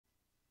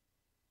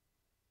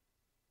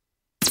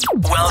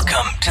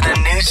Welcome to the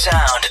new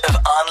sound of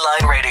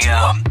online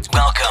radio.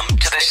 Welcome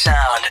to the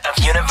sound of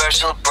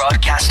Universal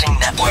Broadcasting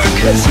Network.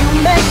 'Cause you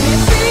make me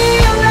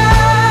feel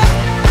like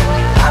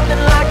I've been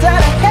locked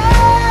out of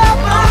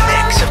hell. A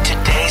mix of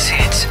today's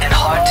hits and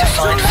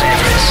hard-to-find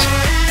favorites,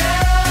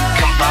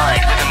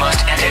 combined with the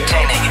most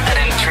entertaining and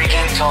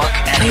intriguing talk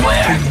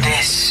anywhere.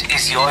 This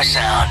is your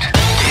sound.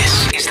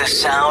 This is the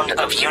sound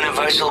of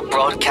Universal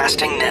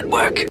Broadcasting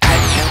Network at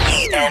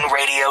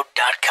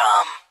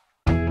ubnradio.com.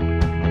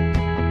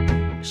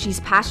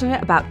 She's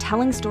passionate about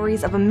telling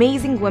stories of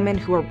amazing women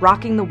who are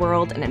rocking the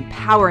world and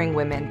empowering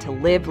women to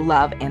live,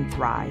 love, and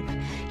thrive.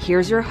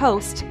 Here's your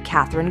host,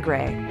 Katherine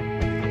Gray.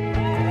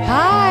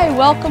 Hi,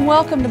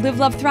 welcome to Live,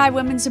 Love, Thrive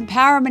Women's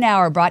Empowerment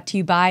Hour, brought to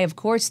you by, of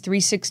course,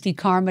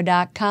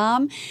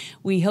 360karma.com.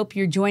 We hope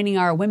you're joining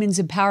our Women's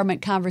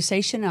Empowerment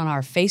conversation on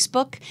our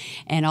Facebook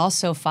and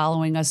also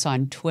following us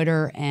on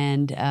Twitter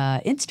and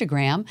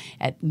Instagram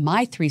at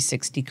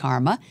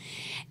My360Karma.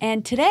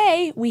 And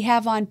today we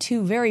have on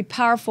two very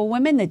powerful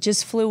women that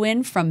just flew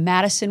in from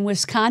Madison,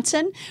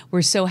 Wisconsin.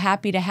 We're so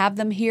happy to have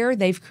them here.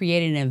 They've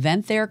created an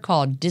event there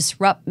called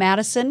Disrupt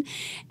Madison,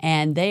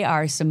 and they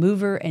are some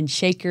mover and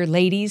shaker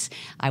ladies.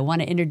 I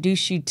want to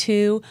introduce you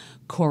to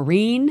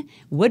Coreyne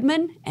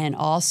Woodman and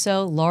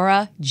also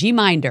Laura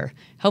Gmeinder.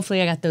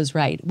 Hopefully I got those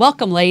right.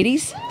 Welcome,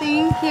 ladies.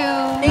 Thank you.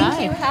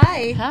 Thank you.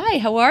 Hi. Hi,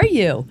 how are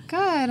you?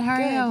 Good. How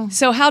are you?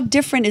 So how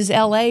different is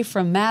LA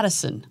from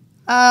Madison?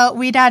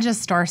 We dodged a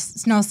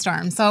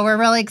snowstorm, so we're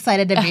really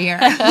excited to be here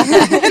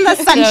in the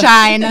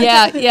sunshine.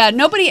 Yeah.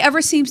 Nobody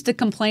ever seems to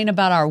complain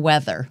about our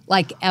weather,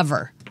 like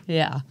ever.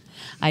 Yeah.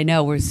 I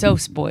know, we're so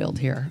spoiled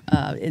here.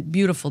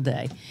 Beautiful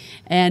day.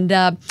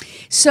 And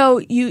so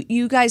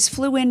you guys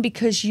flew in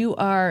because you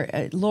are,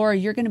 Laura,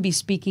 you're going to be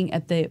speaking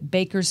at the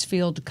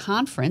Bakersfield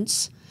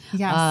Conference.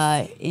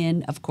 Yes.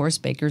 In, of course,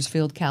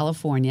 Bakersfield,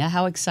 California.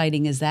 How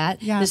exciting is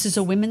that? Yes. This is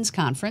a women's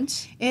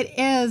conference. It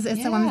is.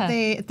 It's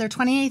their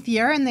 28th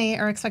year, and they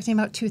are expecting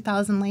about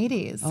 2,000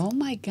 ladies. Oh,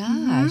 my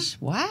gosh.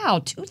 Mm-hmm.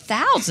 Wow,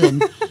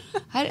 2,000.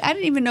 I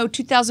didn't even know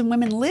 2,000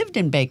 women lived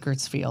in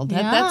Bakersfield.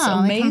 That's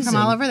amazing. They come from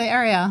all over the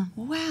area.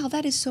 Wow,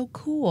 that is so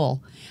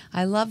cool.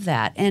 I love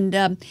that.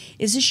 And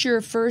is this your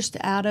first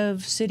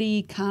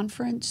out-of-city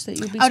conference that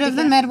you'll be speaking out of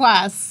the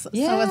Midwest.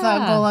 Yeah. So it was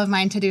a goal of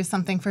mine to do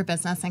something for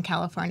business in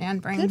California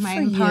and bring my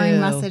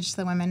empowering message to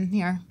the women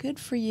here. Good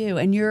for you.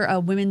 And you're a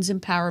women's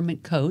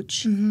empowerment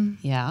coach. Mm-hmm.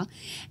 Yeah.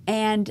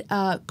 And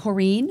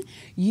Coreyne,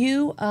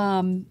 you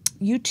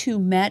two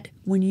met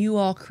when you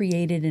all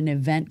created an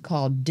event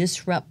called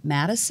Disrupt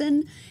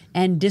Madison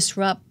and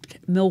Disrupt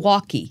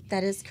Milwaukee.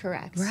 That is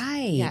correct.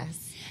 Right.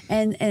 Yes.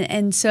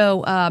 And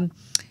so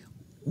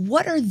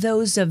what are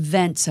those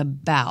events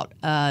about?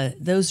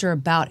 Those are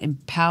about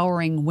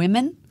empowering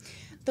women?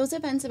 Those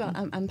events about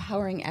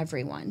empowering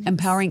everyone.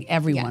 Empowering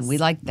everyone. Yes. We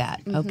like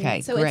that. Mm-hmm.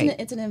 Okay, so great.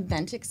 it's an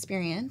event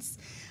experience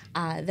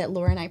that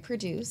Laura and I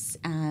produce.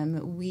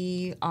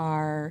 We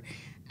are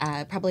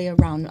probably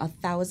around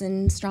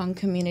 1,000-strong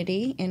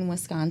community in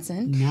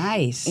Wisconsin.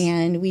 Nice.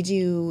 And we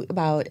do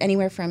about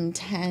anywhere from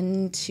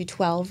 10 to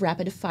 12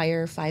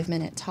 rapid-fire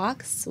 5-minute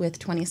talks with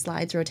 20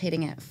 slides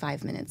rotating at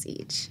 5 minutes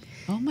each.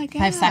 Oh, my gosh.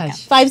 5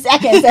 seconds. 5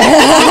 seconds.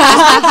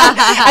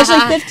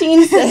 Actually,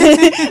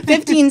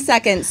 15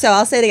 seconds. So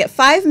I'll say they get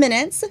 5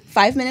 minutes.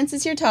 5 minutes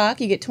is your talk.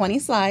 You get 20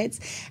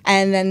 slides.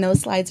 And then those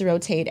slides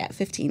rotate at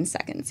 15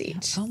 seconds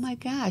each. Oh, my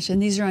gosh.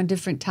 And these are on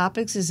different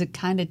topics? Is it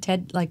kind of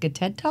like a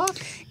TED Talk?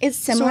 It's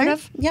similar. Sort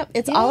of? Yep.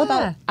 It's all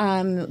about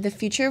the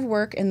future of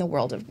work and the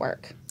world of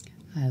work.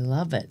 I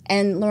love it.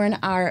 And Lauren,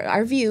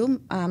 our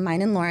view,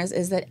 mine and Laura's,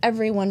 is that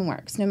everyone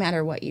works, no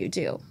matter what you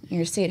do.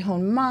 You're a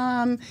stay-at-home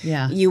mom,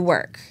 you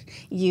work.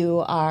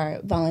 You are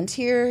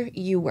volunteer,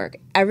 you work.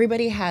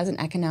 Everybody has an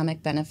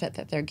economic benefit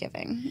that they're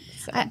giving.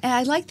 So.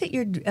 I like that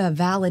you're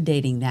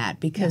validating that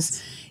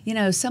because,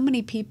 so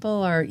many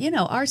people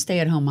are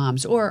stay-at-home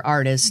moms or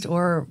artists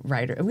or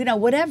writer,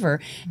 whatever.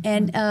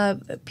 Mm-hmm.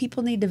 And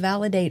people need to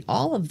validate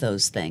all of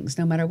those things,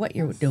 no matter what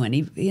you're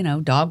doing,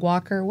 dog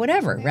walker,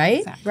 whatever, right?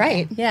 Exactly.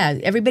 Right. Yeah.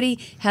 Everybody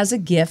has a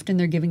gift and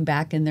they're giving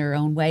back in their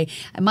own way.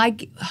 And my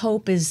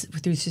hope is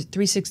through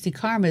 360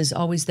 Karma is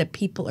always that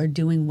people are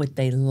doing what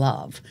they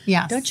love.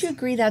 Yes. Don't you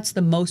agree that's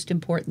the most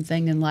important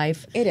thing in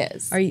life? It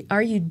is.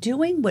 Are you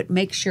doing what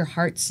makes your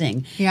heart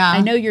sing? Yeah. I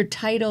know your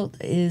title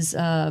is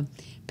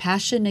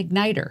Passion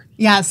Igniter.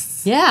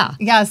 Yes. Yeah.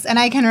 Yes, and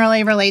I can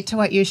really relate to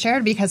what you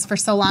shared because for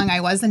so long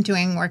I wasn't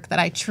doing work that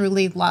I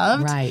truly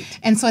loved. Right.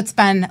 And so it's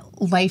been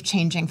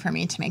life-changing for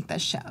me to make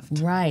this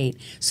shift. Right.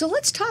 So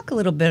let's talk a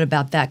little bit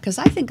about that because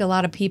I think a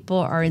lot of people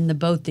are in the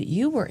boat that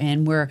you were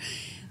in where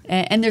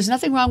and there's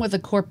nothing wrong with a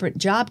corporate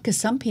job because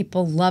some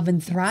people love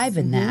and thrive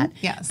in that.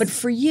 Yes. But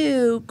for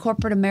you,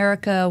 corporate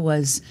America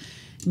was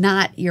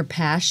not your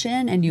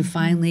passion and you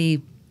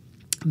finally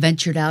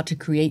ventured out to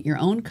create your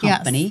own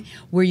company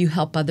where you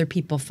help other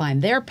people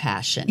find their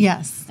passion.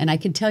 Yes. And I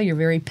can tell you're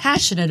very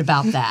passionate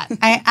about that.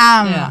 I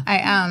am. I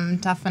am,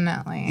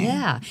 definitely.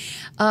 Yeah.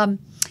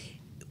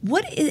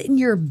 What in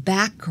your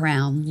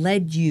background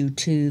led you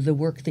to the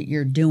work that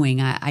you're doing?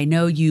 I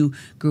know you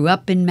grew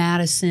up in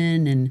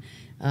Madison, and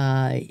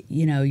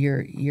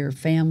your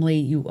family.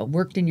 You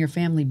worked in your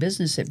family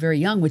business at very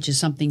young, which is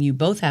something you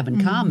both have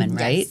in common,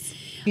 right?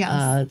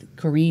 Yes.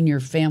 Coreyne, your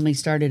family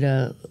started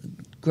a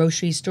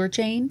grocery store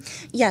chain?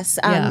 Yes.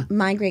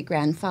 My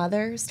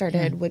great-grandfather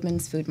started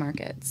Woodman's Food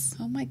Markets.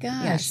 Oh, my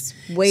gosh. Yes,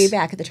 way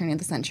back at the turn of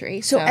the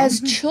century. So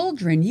as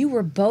children, you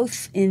were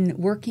both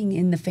working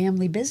in the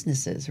family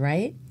businesses,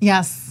 right?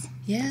 Yes.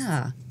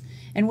 Yeah.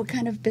 And what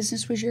kind of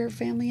business was your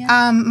family in?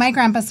 My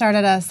grandpa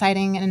started a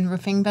siding and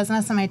roofing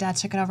business, and my dad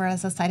took it over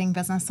as a siding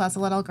business. So as a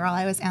little girl,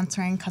 I was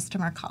answering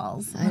customer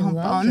calls on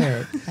the home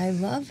phone. I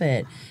love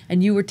it.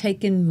 And you were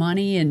taking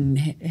money and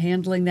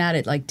handling that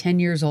at like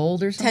 10 years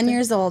old or something? 10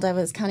 years old, I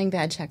was counting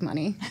bad check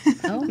money.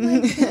 Oh,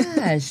 my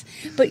gosh.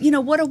 But,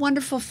 what a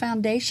wonderful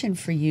foundation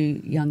for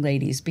you young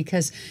ladies,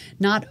 because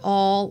not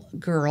all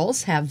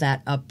girls have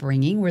that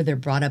upbringing where they're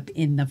brought up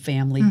in the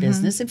family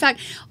business. In fact,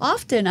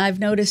 often I've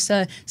noticed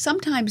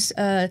sometimes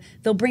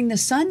they'll bring the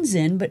sons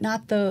in, but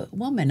not the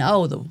woman.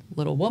 Oh, the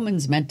little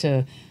woman's meant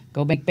to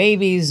go make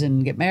babies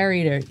and get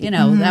married, or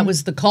that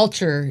was the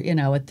culture,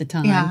 at the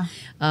time. Yeah.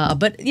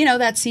 But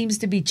that seems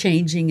to be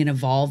changing and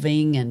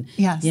evolving, and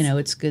yes.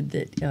 It's good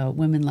that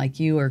women like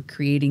you are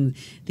creating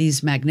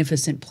these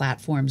magnificent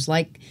platforms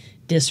like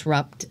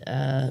Disrupt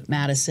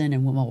Madison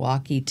and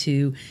Milwaukee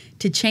to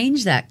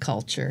change that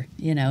culture,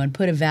 and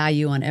put a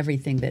value on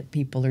everything that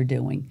people are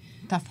doing.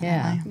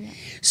 Definitely. Yeah.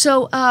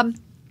 So,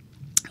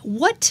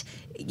 what,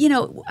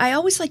 I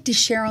always like to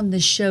share on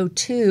this show,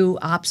 too,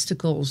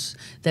 obstacles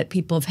that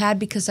people have had,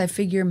 because I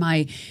figure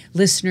my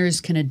listeners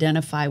can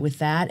identify with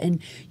that.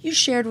 And you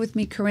shared with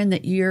me, Coreyne,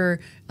 that your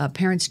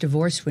parents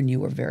divorced when you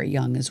were very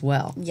young as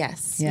well.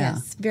 Yes, Yeah.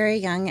 yes. Very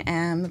young,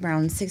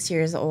 around 6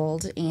 years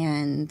old.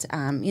 And,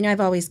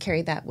 I've always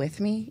carried that with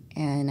me.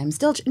 And I'm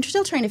still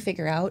trying to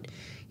figure out,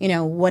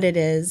 what it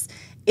is,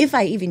 if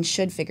I even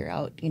should figure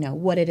out,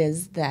 what it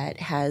is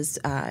that has,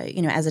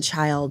 as a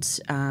child,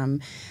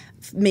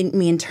 made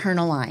me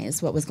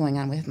internalize what was going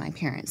on with my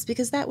parents,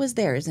 because that was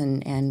theirs,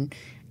 and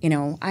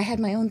I had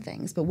my own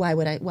things, but why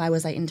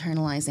was I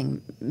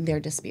internalizing their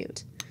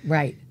dispute?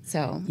 Right.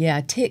 So yeah,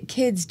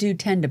 kids do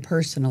tend to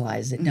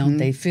personalize it, don't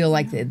they? Feel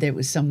like that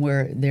was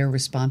somewhere their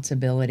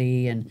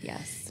responsibility, and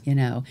yes,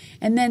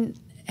 and then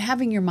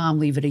having your mom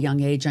leave at a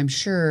young age, I'm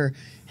sure,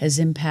 has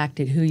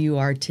impacted who you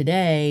are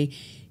today.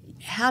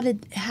 How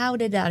did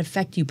that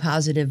affect you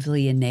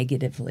positively and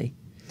negatively?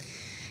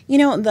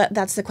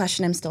 That's the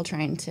question I'm still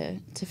trying to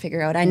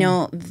figure out. I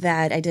know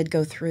that I did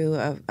go through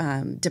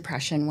a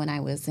depression when I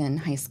was in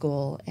high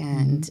school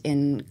and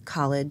in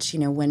college,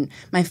 when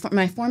my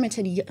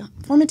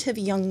formative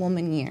young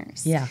woman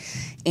years. Yeah.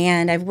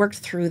 And I've worked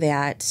through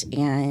that,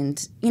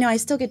 and, I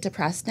still get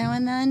depressed now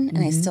and then,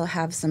 and I still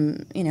have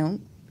some,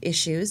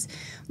 issues,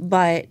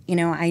 but,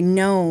 I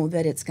know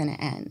that it's going to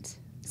end.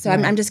 So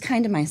right. I'm just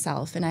kind to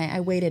myself, and I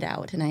wait it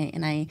out,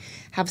 and I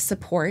have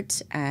support,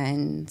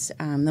 and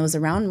those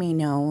around me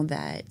know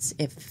that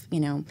if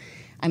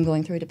I'm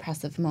going through a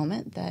depressive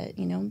moment, that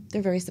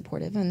they're very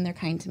supportive and they're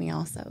kind to me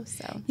also.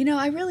 So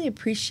I really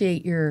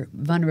appreciate your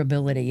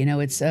vulnerability.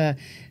 It's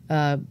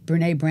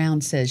Brene Brown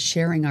says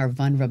sharing our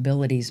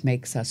vulnerabilities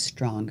makes us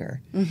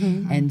stronger,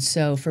 and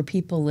so for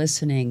people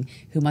listening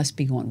who must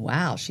be going,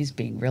 wow, she's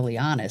being really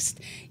honest.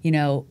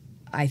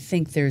 I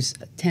think there's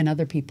 10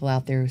 other people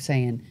out there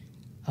saying,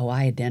 oh,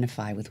 I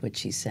identify with what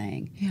she's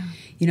saying.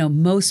 Yeah.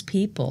 Most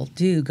people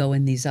do go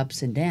in these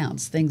ups and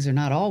downs. Things are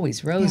not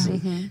always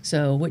rosy. Yeah.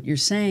 So what you're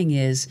saying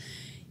is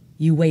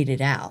you wait it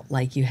out.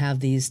 Like you have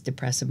these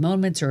depressive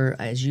moments, or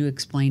as you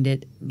explained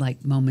it,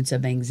 like moments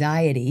of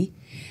anxiety,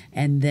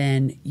 and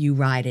then you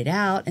ride it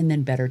out, and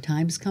then better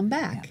times come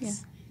back.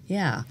 Yes.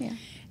 Yeah. Yeah.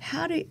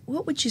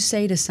 What would you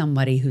say to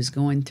somebody who's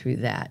going through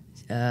that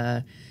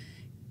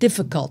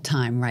difficult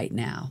time right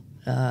now?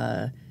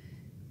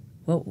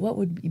 What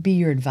would be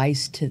your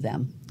advice to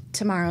them?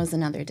 Tomorrow's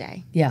another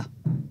day. Yeah.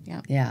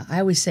 Yeah. Yeah. I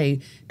always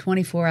say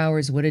 24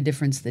 hours, what a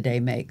difference the day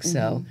makes.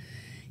 So,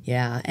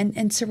 yeah.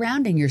 And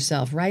surrounding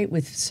yourself, right,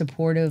 with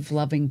supportive,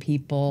 loving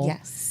people.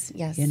 Yes.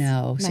 Yes.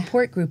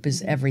 Support group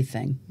is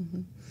everything.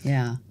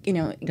 Yeah.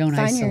 Don't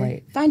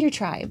isolate. Find your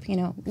tribe.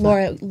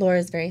 Laura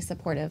is very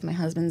supportive. My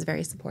husband's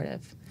very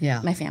supportive.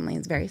 Yeah. My family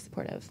is very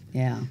supportive.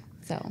 Yeah.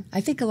 So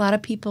I think a lot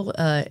of people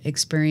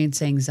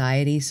experience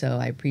anxiety, so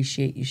I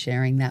appreciate you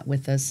sharing that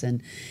with us.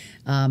 And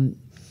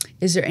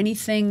is there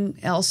anything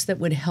else that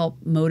would help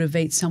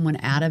motivate someone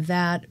out of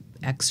that?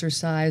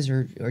 Exercise,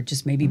 or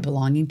just maybe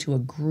belonging to a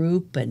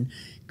group and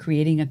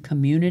creating a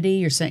community?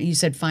 You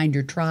said find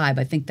your tribe.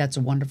 I think that's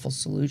a wonderful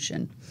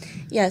solution.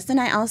 Yes,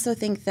 and I also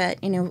think that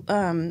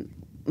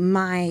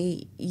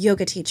my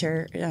yoga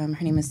teacher, her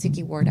name is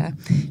Suki Warda,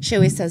 she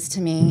always says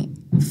to me,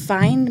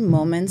 find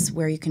moments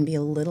where you can be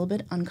a little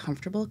bit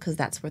uncomfortable, because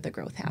that's where the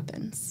growth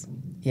happens.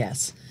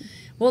 Yes.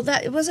 Well,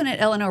 wasn't it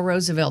Eleanor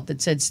Roosevelt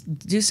that said,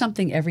 do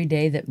something every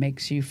day that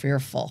makes you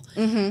fearful.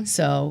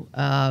 So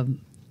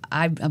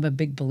I'm a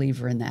big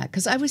believer in that,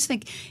 because I always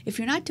think if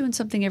you're not doing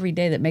something every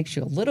day that makes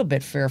you a little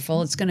bit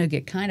fearful, it's going to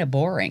get kind of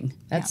boring.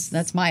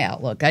 That's my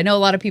outlook. I know a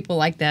lot of people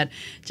like that,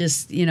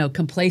 just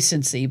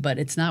complacency, but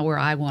it's not where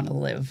I want to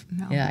live.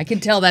 No. Yeah, I can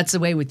tell that's the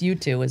way with you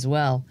two as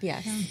well.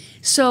 Yes. Yeah.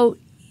 So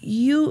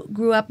you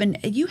grew up and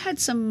you had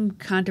some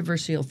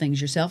controversial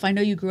things yourself. I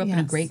know you grew up in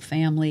a great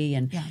family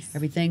and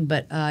everything,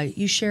 but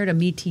you shared a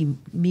Me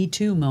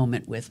Too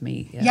moment with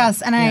me.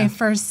 Yes, and I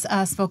first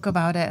spoke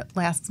about it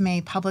last May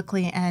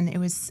publicly, and it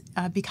was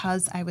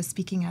because I was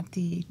speaking at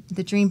the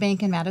Dream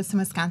Bank in Madison,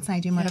 Wisconsin. I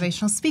do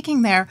motivational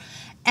speaking there,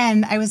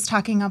 and I was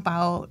talking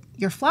about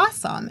your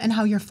flawsome and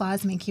how your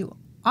flaws make you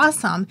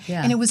awesome.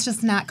 Yeah. And it was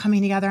just not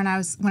coming together.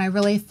 And when I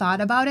really thought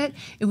about it,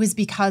 it was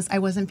because I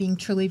wasn't being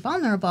truly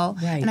vulnerable.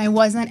 Right. And I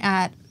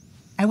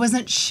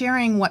wasn't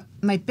sharing what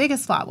my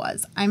biggest flaw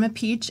was. I'm a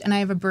peach and I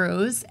have a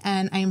bruise,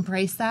 and I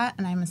embrace that,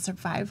 and I'm a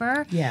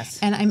survivor. Yes.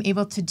 And I'm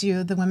able to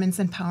do the women's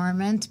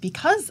empowerment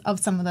because of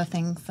some of the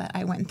things that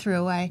I went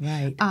through.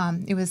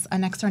 It was a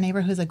next door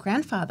neighbor who's a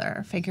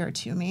grandfather figure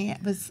to me.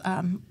 It was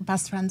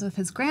best friends with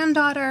his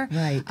granddaughter.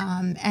 Right.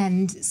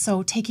 And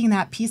so taking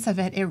that piece of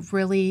it, it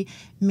really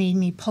made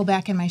me pull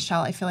back in my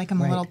shell. I feel like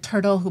I'm a little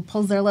turtle who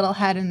pulls their little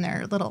head and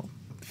their little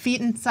feet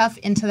and stuff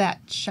into that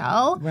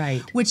shell,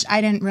 which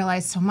I didn't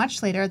realize so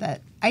much later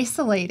that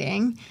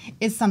isolating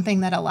is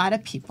something that a lot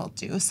of people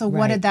do. So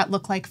what did that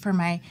look like for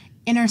my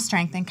inner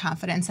strength and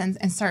confidence?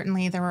 And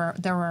certainly there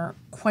were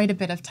quite a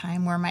bit of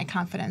time where my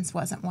confidence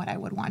wasn't what I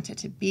would want it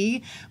to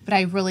be, but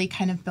I really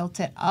kind of built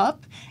it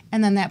up.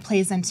 And then that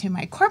plays into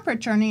my corporate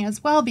journey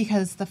as well,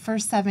 because the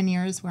first 7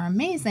 years were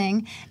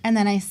amazing, and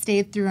then I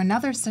stayed through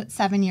another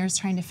 7 years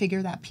trying to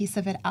figure that piece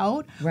of it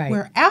out,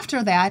 where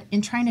after that,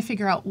 in trying to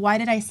figure out why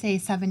did I stay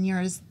 7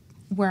 years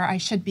where I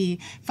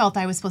felt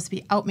I was supposed to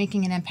be out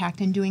making an impact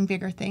and doing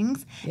bigger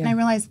things, and I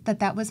realized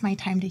that was my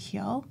time to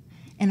heal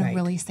in a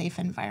really safe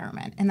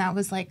environment. And that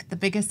was like the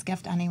biggest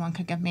gift anyone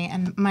could give me.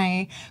 And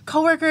my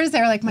coworkers,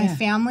 they're like my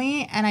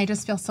family, and I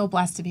just feel so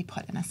blessed to be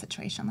put in a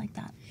situation like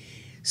that.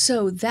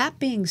 So that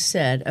being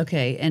said,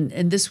 okay,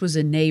 and this was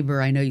a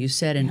neighbor, I know you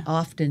said, and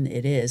often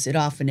it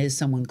often is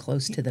someone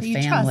close to the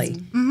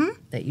family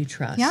that you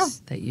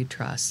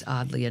trust,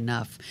 oddly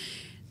enough.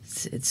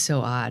 It's so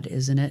odd,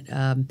 isn't it?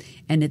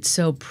 And it's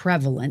so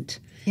prevalent.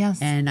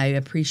 Yes. And I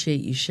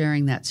appreciate you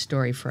sharing that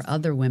story for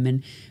other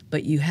women,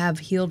 but you have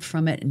healed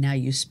from it, and now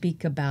you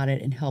speak about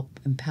it and help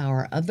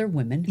empower other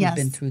women who've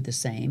been through the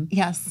same.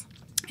 Yes.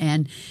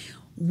 And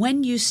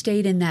when you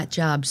stayed in that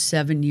job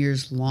 7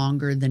 years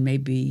longer than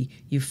maybe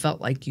you felt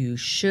like you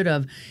should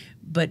have,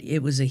 but it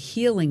was a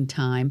healing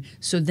time,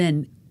 so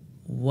then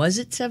was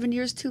it 7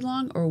 years too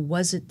long, or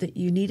was it that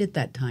you needed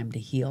that time to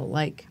heal?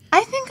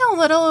 I think a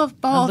little of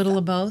both. A little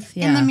of both,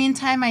 yeah. In the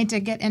meantime, I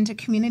did get into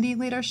community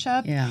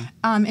leadership,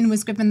 and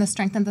was given the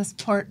strength and the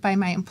support by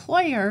my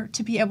employer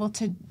to be able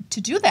to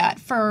do that.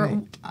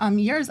 For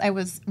years, I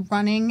was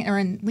running or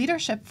in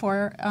leadership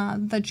for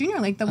the Junior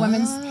League, the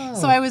women's.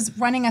 So I was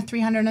running a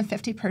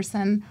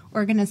 350-person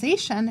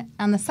organization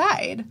on the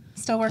side,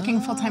 still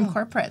working full-time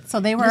corporate. So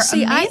they were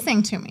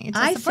amazing to me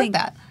to support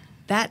that.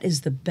 That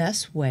is the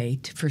best way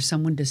for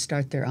someone to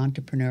start their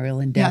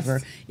entrepreneurial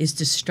endeavor, is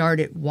to start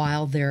it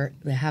while they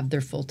have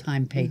their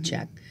full-time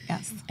paycheck.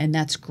 Yes. And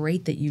that's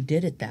great that you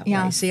did it that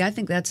way. See, I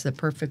think that's the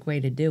perfect way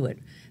to do it.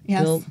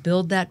 Yes.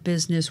 Build that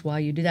business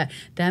while you do that.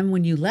 Then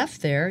when you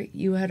left there,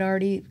 you had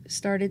already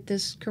started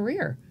this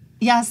career.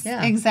 Yes,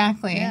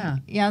 exactly. Yeah.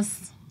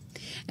 Yes.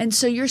 And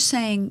so you're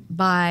saying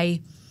by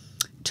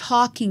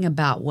talking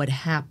about what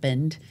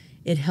happened,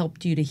 it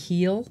helped you to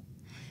heal?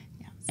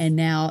 Yes. And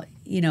now,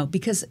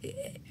 because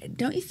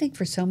don't you think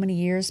for so many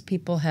years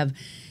people have,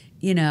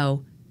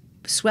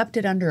 swept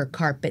it under a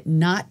carpet,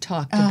 not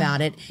talked about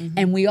it,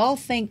 and we all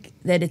think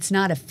that it's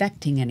not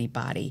affecting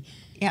anybody.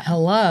 Yeah.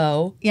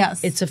 Hello.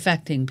 Yes. It's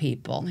affecting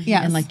people.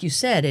 Yes. And like you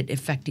said, it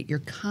affected your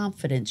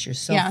confidence, your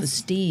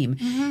self-esteem.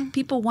 Yes.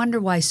 People wonder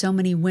why so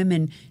many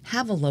women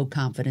have a low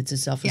confidence and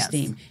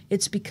self-esteem. Yes.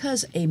 It's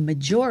because a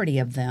majority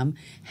of them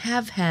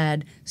have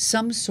had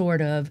some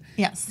sort of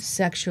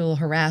sexual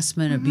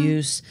harassment,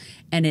 abuse,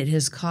 and it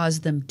has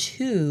caused them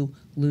to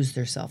lose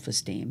their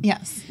self-esteem.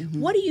 Yes.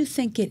 What do you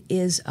think it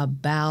is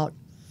about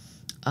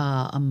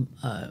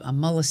a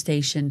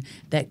molestation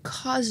that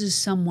causes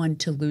someone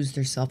to lose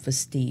their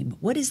self-esteem?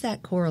 What is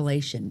that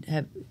correlation?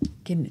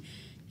 Can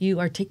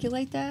you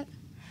articulate that?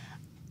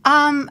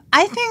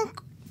 I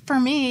think for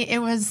me,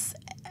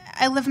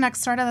 I lived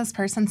next door to this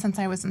person since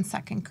I was in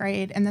 2nd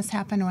grade, and this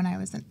happened when I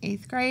was in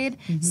 8th grade.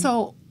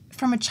 So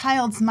from a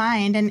child's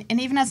mind, and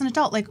even as an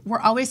adult, we're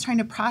always trying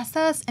to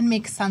process and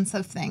make sense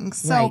of things.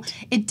 So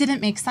it didn't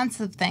make sense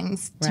of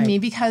things to me,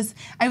 because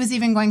I was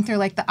even going through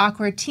the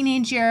awkward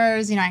teenage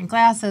years, I had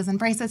glasses and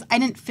braces. I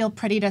didn't feel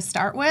pretty to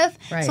start with.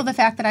 So the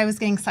fact that I was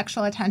getting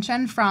sexual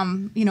attention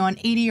from, an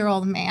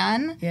 80-year-old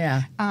man.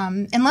 Yeah.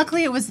 And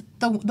luckily it was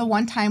the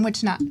one time,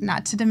 which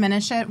not to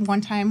diminish it,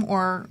 one time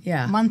or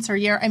months or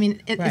year. I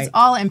mean, it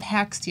all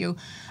impacts you.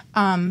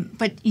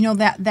 But, you know,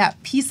 that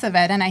piece of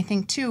it, and I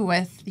think, too,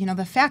 with, you know,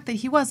 the fact that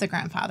he was a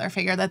grandfather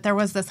figure, that there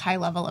was this high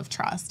level of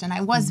trust. And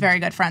I was very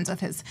good friends with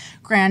his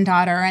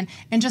granddaughter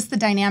and just the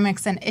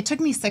dynamics. And it took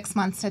me 6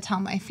 months to tell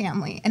my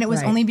family. And it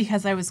was only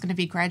because I was going to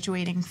be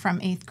graduating from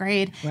 8th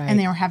grade, and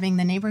they were having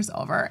the neighbors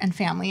over and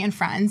family and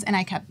friends. And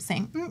I kept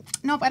saying,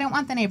 nope, I don't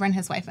want the neighbor and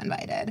his wife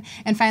invited.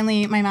 And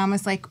finally, my mom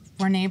was like,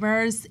 we're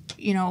neighbors,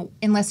 you know,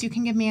 unless you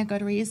can give me a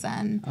good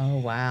reason. Oh,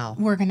 wow.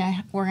 We're gonna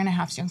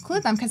have to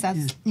include them because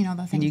that's, you know,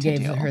 the thing to do. You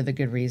gave her the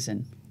good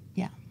reason.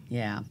 Yeah.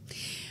 Yeah.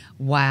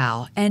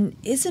 Wow. And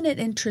isn't it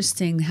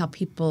interesting how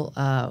people,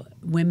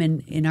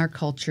 women in our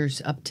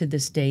cultures up to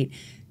this date,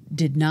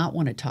 did not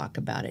want to talk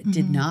about it,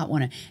 did not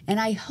want to. And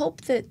I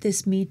hope that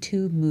this Me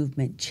Too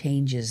movement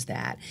changes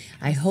that.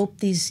 I hope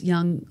these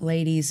young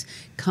ladies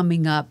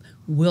coming up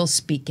will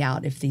speak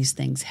out if these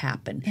things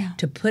happen,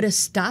 to put a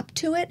stop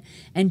to it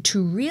and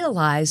to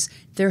realize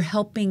they're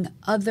helping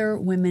other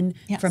women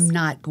from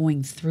not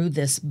going through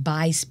this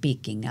by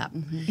speaking up.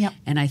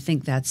 And I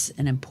think that's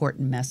an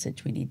important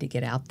message we need to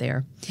get out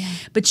there.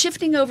 But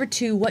shifting over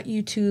to what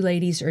you two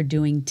ladies are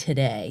doing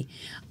today,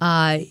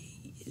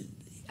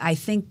 I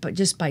think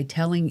just by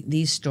telling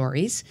these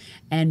stories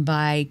and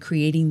by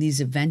creating these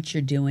events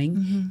you're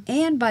doing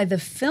and by the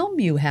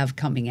film you have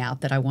coming out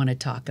that I want to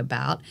talk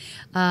about,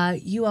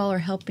 you all are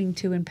helping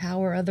to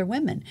empower other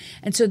women.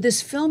 And so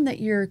this film that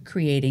you're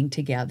creating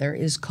together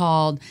is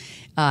called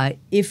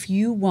If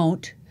You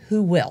Won't,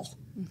 Who Will?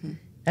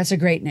 That's a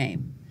great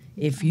name.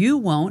 If You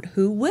Won't,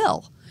 Who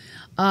Will?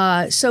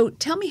 So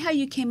tell me how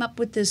you came up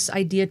with this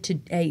idea to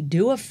A,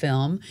 do a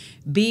film,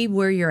 B,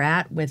 where you're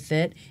at with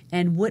it,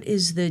 and what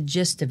is the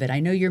gist of it? I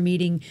know you're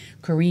meeting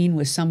Coreyne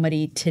with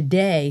somebody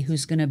today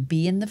who's going to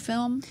be in the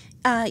film.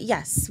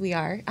 Yes, we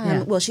are.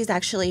 Well, she's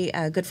actually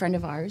a good friend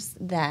of ours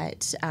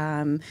that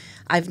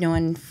I've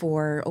known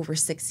for over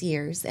 6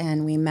 years,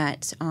 and we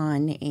met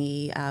on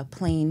a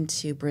plane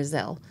to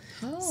Brazil.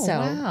 Oh,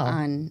 wow.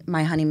 On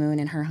my honeymoon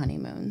and her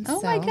honeymoon.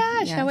 Oh, my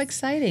gosh, how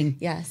exciting.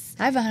 Yes.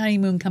 I have a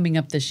honeymoon coming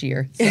up this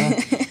year. So,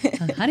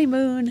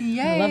 honeymoon.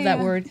 Yay. I love that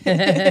word.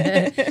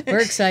 We're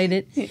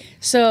excited.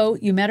 So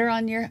you met her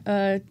on your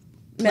plane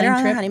Met her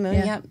on trip? her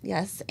honeymoon,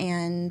 yes.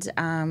 And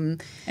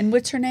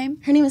what's her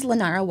name? Her name is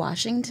Laura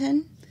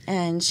Washington,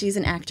 and she's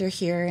an actor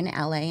here in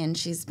LA, and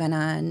she's been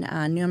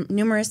on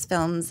numerous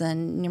films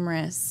and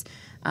numerous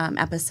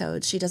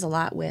episodes. She does a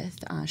lot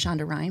with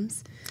Shonda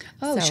Rhimes.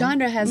 Oh, so,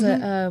 Shonda has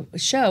a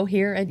show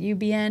here at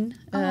UBN.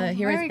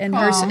 And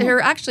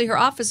her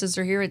offices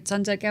are here at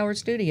Sunset Gower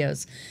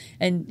Studios,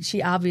 and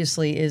she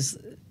obviously is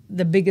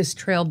the biggest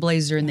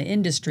trailblazer in the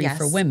industry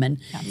for women.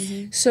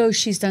 Yes. So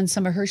she's done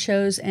some of her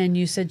shows, and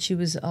you said she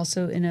was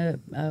also in a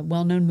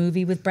well-known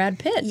movie with Brad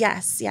Pitt.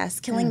 Yes,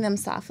 Killing Them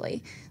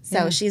Softly.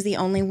 So she's the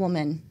only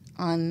woman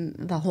on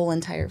the whole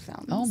entire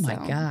film. Oh, my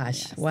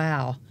gosh. Yes.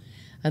 Wow.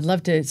 I'd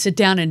love to sit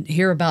down and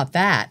hear about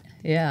that.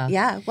 Yeah.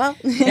 Yeah, well.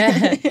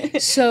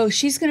 So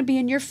she's going to be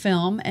in your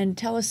film, and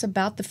tell us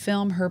about the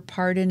film, her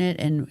part in it,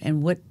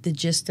 and what the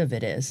gist of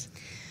it is.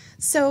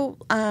 So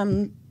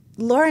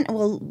Laura,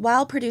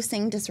 while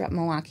producing Disrupt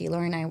Milwaukee,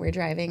 Laura and I were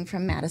driving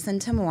from Madison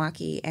to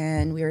Milwaukee,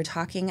 and we were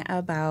talking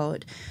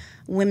about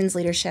women's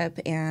leadership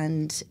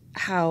and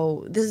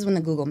how this is when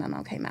the Google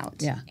memo came out.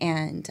 Yeah.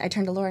 And I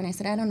turned to Laura and I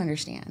said, I don't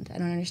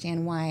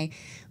understand why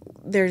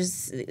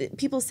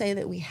people say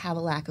that we have a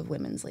lack of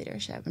women's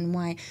leadership and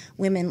why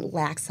women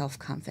lack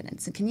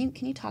self-confidence. And can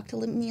you talk to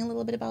me a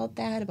little bit about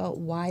that, about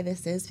why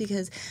this is?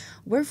 Because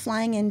we're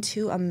flying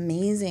into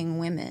amazing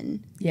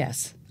women.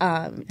 Yes.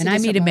 And I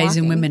meet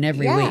amazing women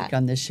every week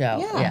on this show.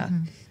 Yeah.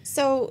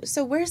 So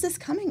where's this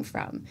coming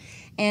from?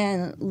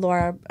 And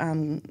Laura,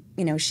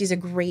 she's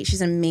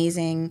an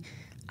amazing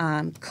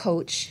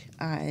coach,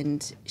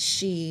 and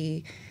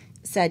she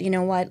said, you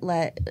know what,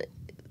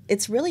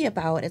 it's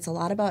a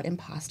lot about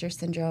imposter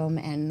syndrome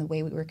and the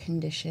way we were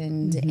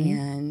conditioned.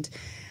 And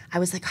I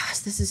was like, gosh,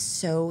 this is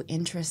so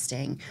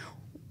interesting.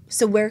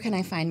 So where can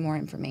I find more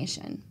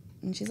information?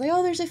 And she's like,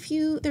 oh, there's a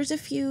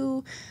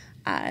few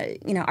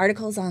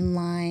articles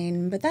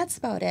online, but that's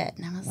about it.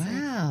 And I was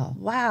like,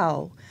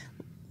 wow.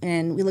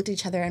 And we looked at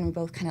each other and we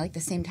both kind of like the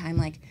same time,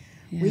 like,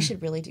 we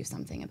should really do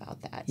something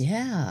about that.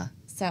 Yeah.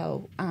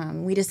 So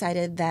we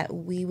decided that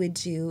we would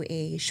do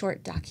a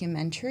short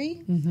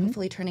documentary,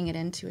 hopefully turning it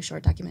into a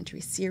short documentary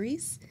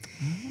series.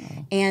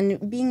 Oh.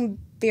 And being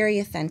very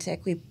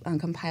authentic, we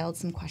compiled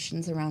some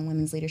questions around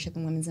women's leadership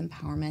and women's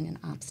empowerment and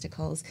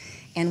obstacles.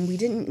 And we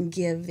didn't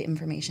give the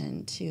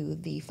information to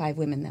the 5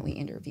 women that we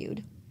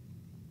interviewed.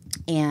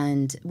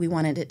 And we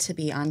wanted it to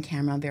be on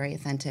camera, very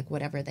authentic,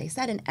 whatever they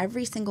said. And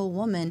every single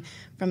woman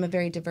from a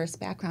very diverse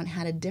background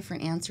had a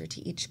different answer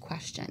to each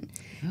question.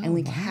 Oh, and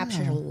we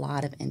captured a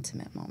lot of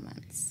intimate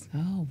moments.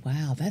 Oh,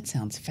 wow. That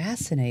sounds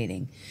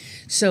fascinating.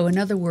 So, in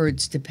other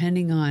words,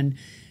 depending on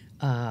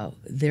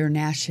their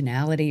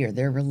nationality or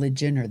their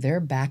religion or their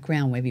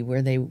background, maybe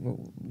where they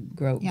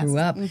grew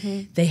up,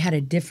 they had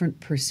a different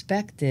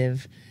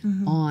perspective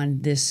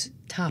on this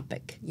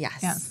topic.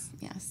 Yes.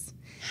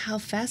 How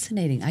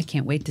fascinating. I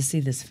can't wait to see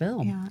this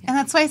film. Yeah. And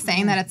that's why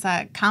saying that it's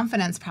a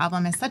confidence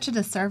problem is such a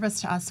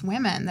disservice to us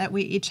women, that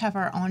we each have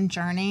our own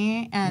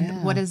journey.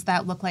 And what does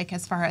that look like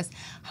as far as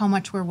how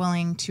much we're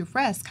willing to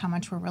risk, how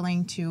much we're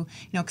willing to,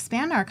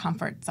 expand our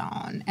comfort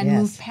zone and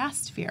move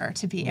past fear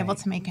to be able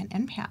to make an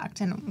impact.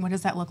 And what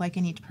does that look like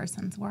in each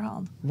person's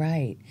world?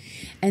 Right.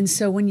 And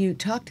so when you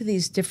talk to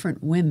these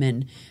different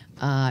women,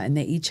 and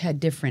they each had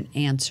different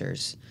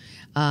answers,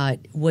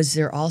 was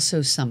there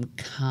also some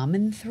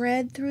common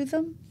thread through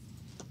them?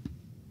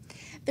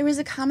 There was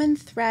a common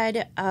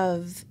thread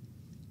of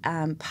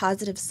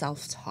positive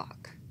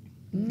self-talk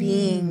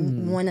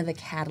being one of the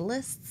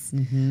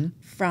catalysts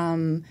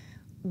from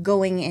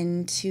going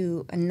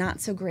into a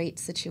not-so-great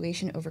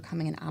situation,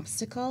 overcoming an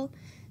obstacle,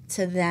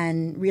 to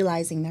then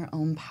realizing their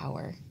own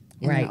power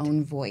and their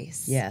own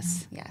voice.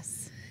 Yes.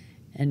 Yes.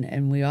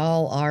 And we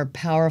all are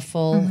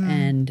powerful,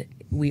 and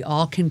we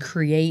all can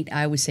create,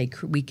 I would say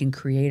we can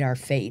create our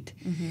fate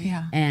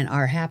and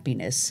our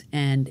happiness.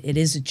 And it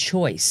is a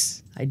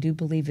choice. I do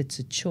believe it's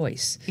a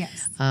choice.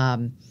 Yes.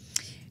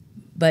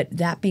 But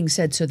that being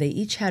said, so they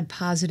each had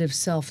positive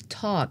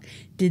self-talk.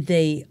 Did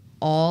they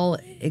all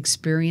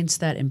experience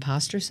that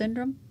imposter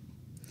syndrome?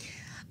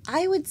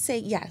 I would say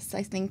yes.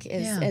 I think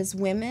as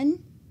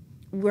women,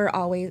 we're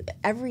always,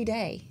 every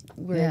day,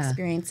 we're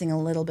experiencing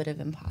a little bit of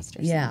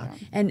imposter syndrome.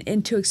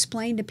 And to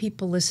explain to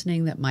people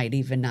listening that might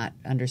even not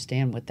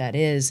understand what that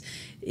is,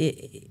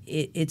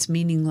 it's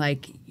meaning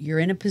like you're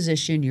in a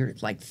position, you're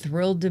like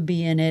thrilled to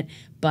be in it,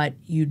 but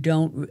you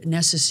don't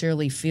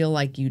necessarily feel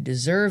like you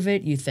deserve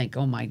it. You think,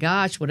 oh my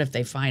gosh, what if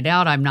they find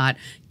out I'm not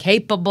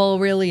capable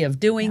really of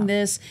doing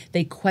this?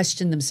 They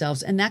question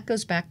themselves, and that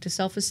goes back to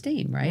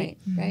self-esteem, right?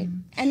 Right.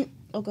 And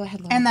go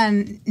ahead, Laura. And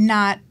then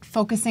not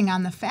focusing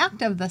on the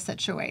fact of the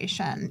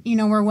situation.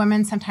 Where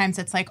women, sometimes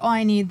it's like, oh,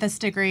 I need this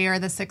degree or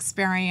this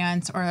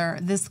experience or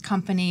this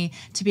company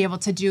to be able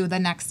to do the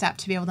next step,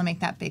 to be able to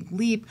make that big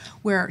leap,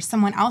 where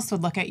someone else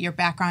would look at your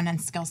background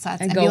and skill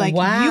sets and go, be like,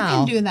 wow, you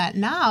can do that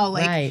now.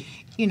 Like,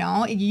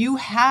 you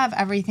have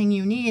everything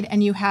you need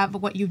and you have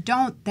what you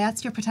don't.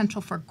 That's your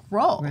potential for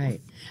growth. Right.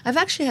 I've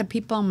actually had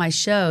people on my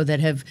show that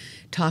have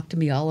talked to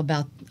me all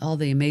about all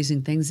the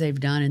amazing things they've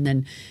done, and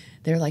then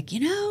they're like,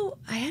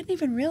 I hadn't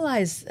even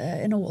realized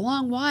in a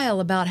long while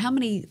about how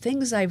many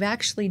things I've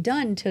actually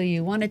done until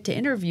you wanted to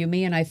interview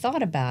me and I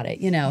thought about it,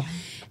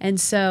 And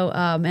so,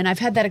 and I've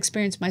had that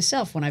experience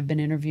myself when I've been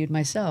interviewed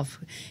myself,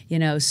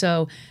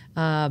 So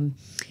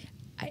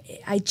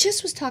I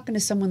just was talking to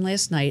someone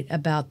last night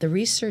about the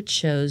research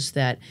shows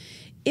that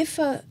if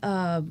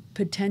a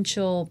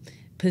potential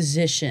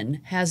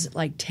position has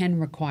like 10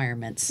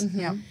 requirements,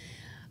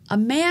 a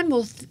man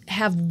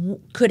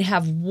could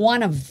have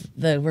one of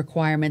the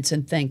requirements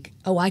and think,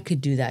 oh, I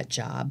could do that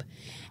job.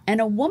 And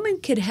a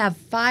woman could have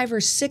 5 or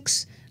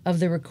 6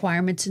 of the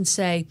requirements and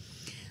say,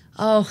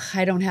 oh,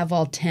 I don't have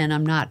all 10.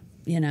 I'm not,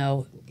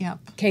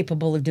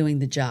 capable of doing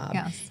the job.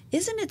 Yes.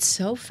 Isn't it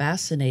so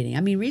fascinating?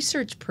 I mean,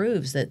 research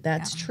proves that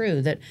that's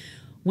true, that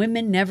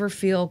women never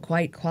feel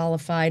quite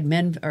qualified.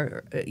 Men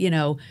are,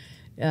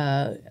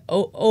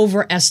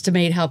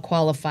 overestimate how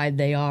qualified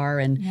they are,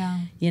 and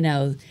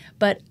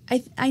but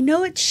I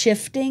know it's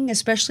shifting,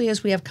 especially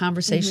as we have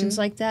conversations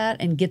like that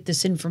and get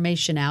this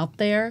information out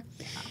there.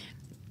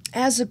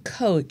 As a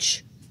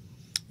coach,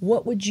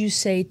 what would you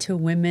say to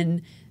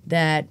women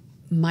that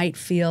might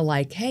feel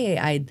like, hey,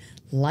 I'd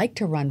like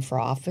to run for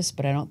office,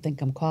 but I don't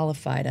think I'm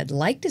qualified. I'd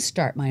like to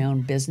start my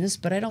own business,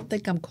 but I don't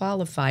think I'm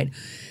qualified,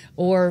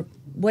 or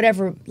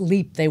whatever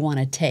leap they want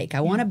to take. I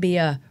want to be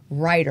a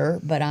writer,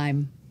 but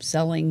I'm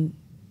selling,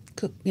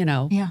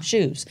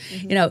 shoes.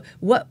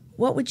 What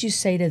would you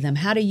say to them?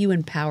 How do you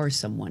empower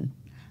someone?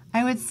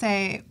 I would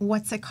say,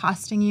 what's it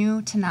costing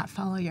you to not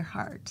follow your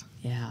heart?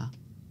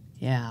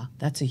 Yeah,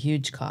 that's a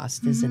huge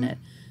cost, isn't it?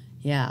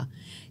 Yeah,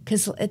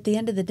 because at the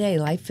end of the day,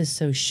 life is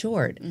so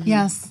short.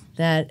 Yes.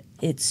 That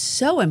it's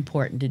so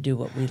important to do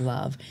what we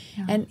love.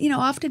 Yeah. And,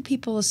 often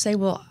people will say,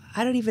 well,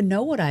 I don't even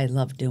know what I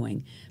love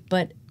doing.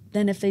 But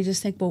then if they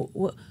just think,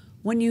 well,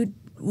 when you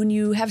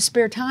have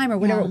spare time or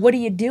whatever, what are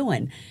you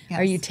doing? Yes.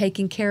 Are you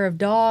taking care of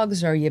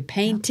dogs? Are you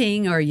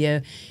painting? Are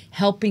you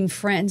helping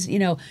friends?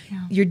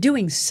 You're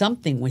doing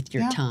something with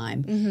your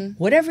time.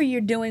 Whatever you're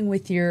doing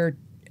with your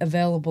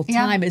available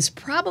time is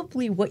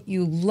probably what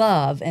you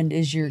love and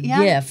is your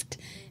gift,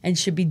 and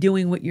should be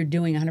doing what you're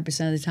doing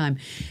 100% of the time.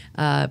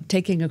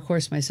 Taking a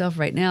course myself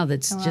right now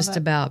that's just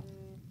about,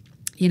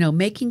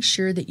 making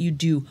sure that you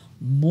do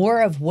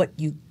more of what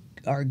you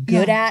are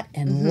good at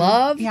and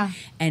love,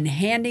 and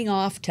handing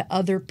off to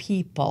other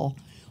people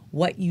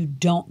what you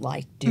don't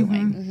like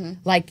doing.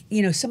 Like,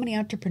 so many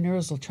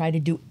entrepreneurs will try to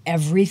do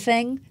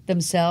everything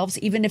themselves,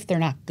 even if they're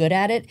not good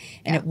at it,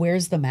 and it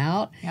wears them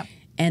out.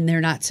 And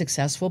they're not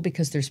successful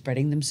because they're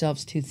spreading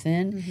themselves too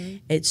thin.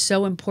 It's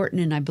so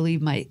important, and I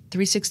believe my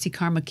 360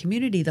 Karma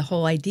community, the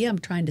whole idea I'm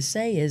trying to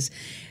say is,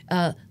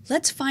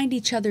 let's find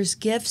each other's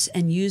gifts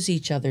and use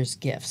each other's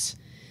gifts.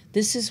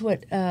 This is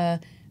what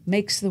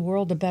makes the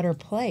world a better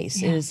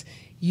place. Is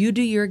you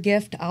do your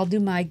gift, I'll do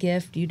my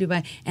gift, you do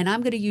my, and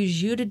I'm going to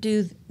use you to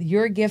do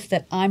your gift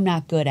that I'm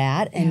not good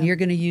at, and you're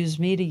going to use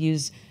me to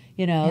use,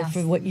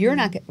 for what you're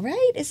not good,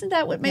 right? Isn't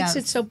that what makes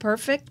it so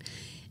perfect?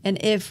 And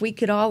if we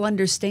could all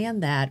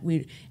understand that,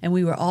 we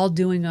were all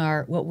doing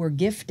what we're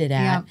gifted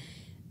at,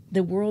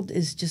 the world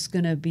is just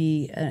going to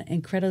be an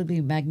incredibly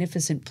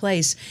magnificent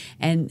place.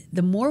 And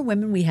the more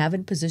women we have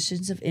in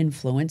positions of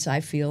influence,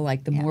 I feel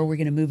like the more we're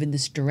going to move in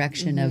this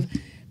direction of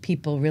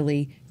people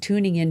really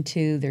tuning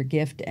into their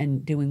gift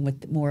and doing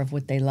more of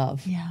what they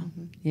love.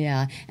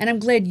 Yeah. And I'm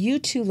glad you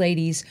two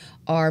ladies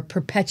are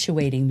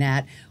perpetuating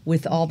that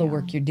with all the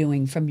work you're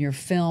doing, from your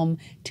film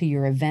to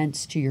your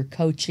events to your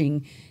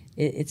coaching.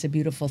 It's a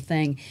beautiful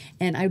thing.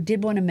 And I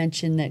did want to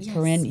mention that,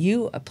 Coreyne,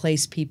 you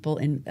place people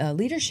in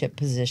leadership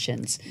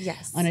positions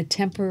on a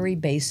temporary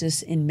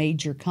basis in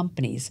major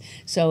companies.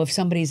 So if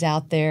somebody's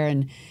out there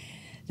and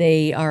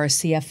they are a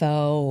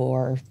CFO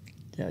or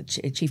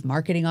chief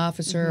marketing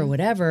officer or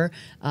whatever,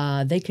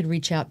 they could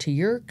reach out to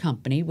your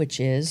company, which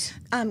is?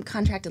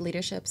 Contracted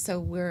leadership. So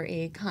we're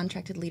a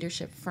contracted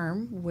leadership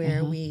firm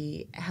where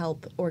we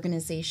help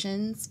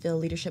organizations fill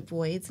leadership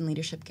voids and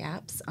leadership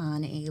gaps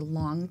on a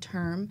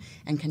long-term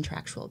and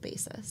contractual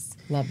basis.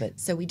 Love it.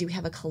 So we do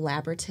have a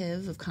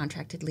collaborative of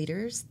contracted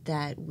leaders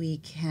that we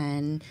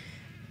can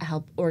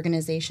help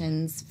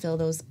organizations fill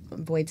those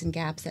voids and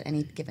gaps at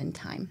any given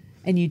time.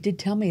 And you did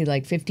tell me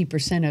like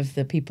 50% of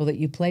the people that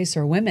you place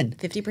are women.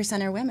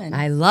 50% are women.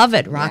 I love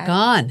it. Rock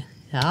on.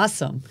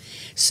 Awesome.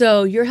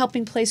 So you're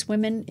helping place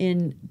women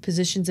in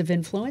positions of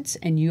influence,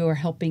 and you are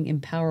helping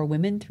empower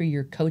women through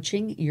your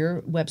coaching.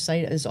 Your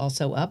website is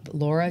also up,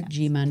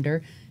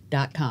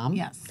 lauragmeinder.com.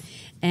 Yes.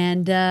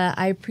 And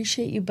I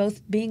appreciate you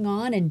both being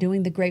on and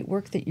doing the great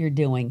work that you're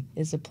doing.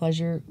 It's a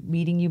pleasure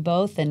meeting you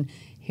both and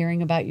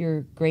hearing about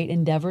your great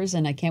endeavors,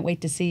 and I can't wait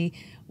to see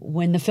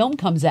when the film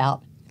comes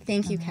out.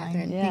 Thank you,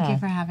 Catherine. Thank you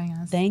for having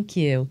us. Thank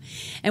you.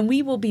 And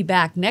we will be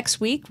back next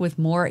week with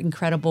more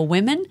incredible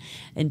women.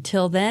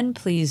 Until then,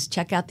 please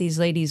check out these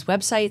ladies'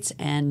 websites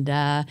and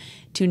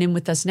tune in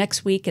with us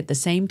next week at the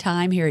same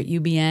time here at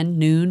UBN,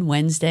 noon,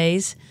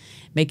 Wednesdays.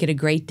 Make it a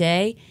great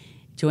day.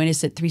 Join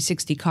us at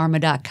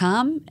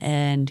 360karma.com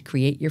and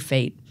create your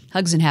fate.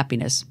 Hugs and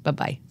happiness.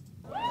 Bye-bye.